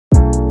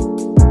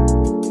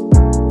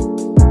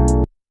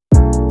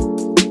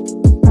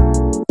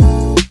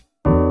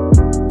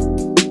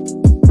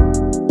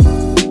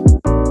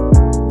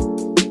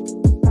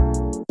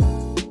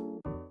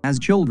As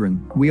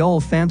children, we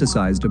all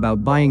fantasized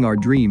about buying our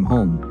dream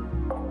home.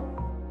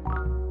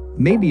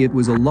 Maybe it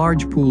was a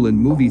large pool and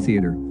movie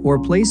theater, or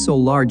a place so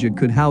large it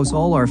could house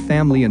all our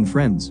family and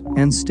friends,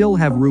 and still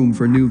have room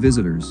for new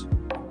visitors.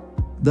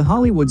 The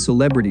Hollywood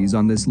celebrities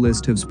on this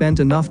list have spent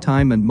enough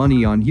time and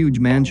money on huge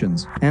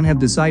mansions, and have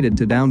decided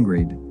to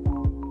downgrade.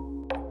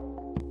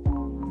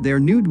 Their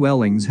new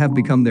dwellings have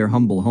become their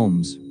humble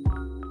homes.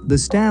 The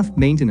staff,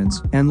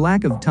 maintenance, and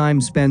lack of time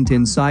spent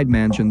inside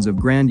mansions of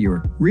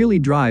grandeur really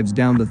drives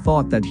down the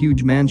thought that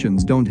huge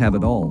mansions don't have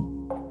it all.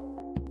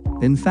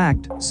 In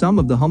fact, some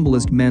of the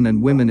humblest men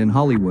and women in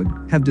Hollywood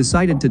have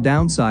decided to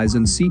downsize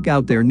and seek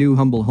out their new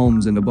humble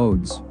homes and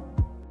abodes.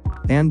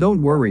 And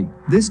don't worry,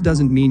 this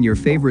doesn't mean your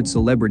favorite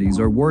celebrities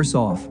are worse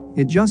off,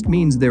 it just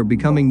means they're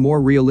becoming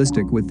more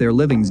realistic with their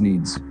living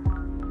needs.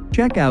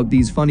 Check out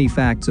these funny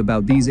facts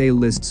about these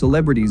A-list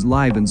celebrities'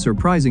 live and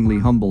surprisingly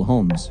humble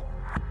homes.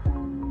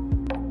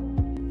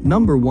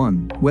 Number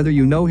 1. Whether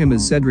you know him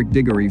as Cedric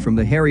Diggory from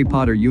the Harry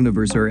Potter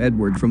universe or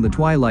Edward from the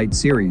Twilight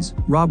series,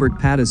 Robert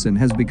Pattinson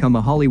has become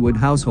a Hollywood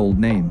household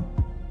name.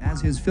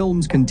 As his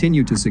films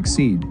continue to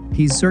succeed,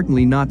 he's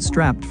certainly not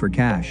strapped for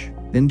cash.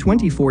 In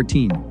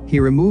 2014,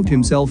 he removed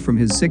himself from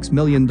his $6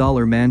 million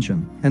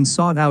mansion and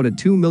sought out a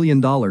 $2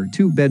 million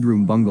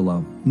two-bedroom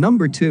bungalow.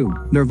 Number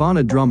 2.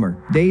 Nirvana drummer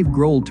Dave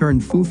Grohl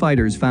turned Foo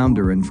Fighters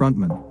founder and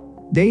frontman.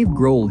 Dave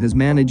Grohl has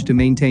managed to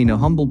maintain a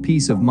humble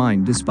peace of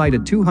mind despite a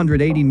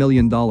 $280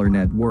 million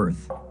net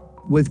worth.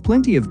 With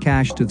plenty of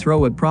cash to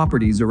throw at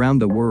properties around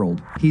the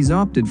world, he's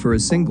opted for a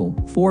single,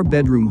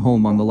 4-bedroom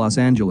home on the Los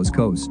Angeles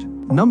coast.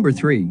 Number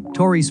 3.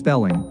 Tori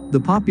Spelling. The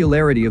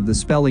popularity of the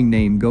Spelling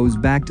name goes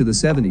back to the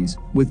 70s,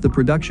 with the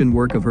production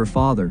work of her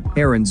father,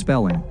 Aaron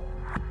Spelling.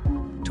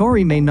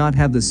 Tori may not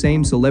have the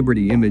same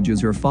celebrity image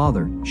as her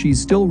father,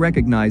 she's still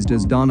recognized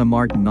as Donna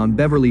Martin on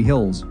Beverly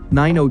Hills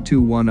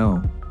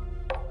 90210.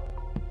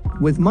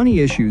 With money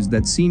issues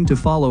that seem to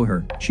follow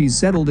her, she's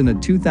settled in a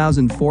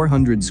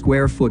 2,400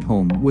 square foot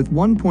home with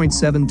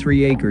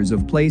 1.73 acres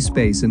of play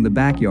space in the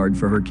backyard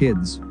for her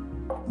kids.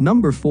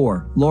 Number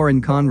 4.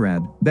 Lauren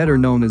Conrad, better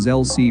known as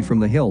LC from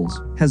The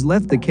Hills, has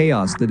left the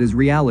chaos that is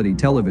reality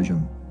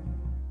television.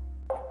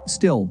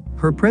 Still,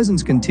 her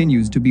presence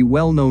continues to be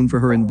well known for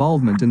her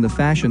involvement in the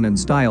fashion and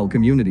style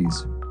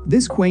communities.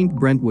 This quaint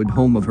Brentwood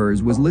home of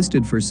hers was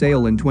listed for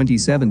sale in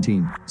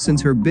 2017, since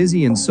her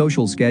busy and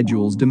social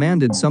schedules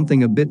demanded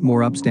something a bit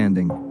more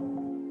upstanding.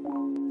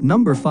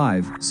 Number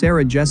 5.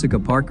 Sarah Jessica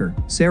Parker.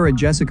 Sarah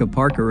Jessica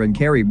Parker and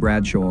Carrie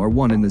Bradshaw are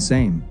one and the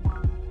same.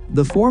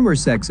 The former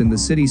Sex and the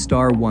City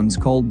star once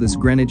called this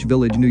Greenwich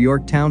Village, New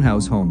York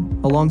townhouse home,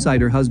 alongside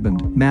her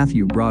husband,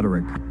 Matthew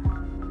Broderick.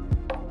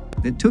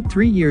 It took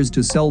 3 years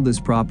to sell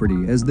this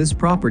property, as this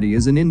property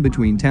is an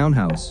in-between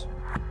townhouse.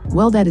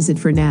 Well, that is it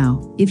for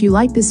now. If you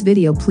like this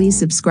video, please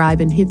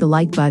subscribe and hit the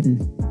like button.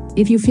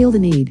 If you feel the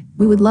need,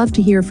 we would love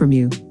to hear from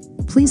you.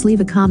 Please leave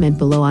a comment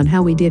below on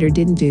how we did or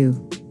didn't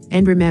do.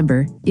 And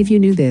remember, if you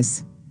knew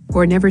this,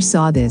 or never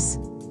saw this,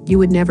 you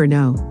would never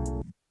know.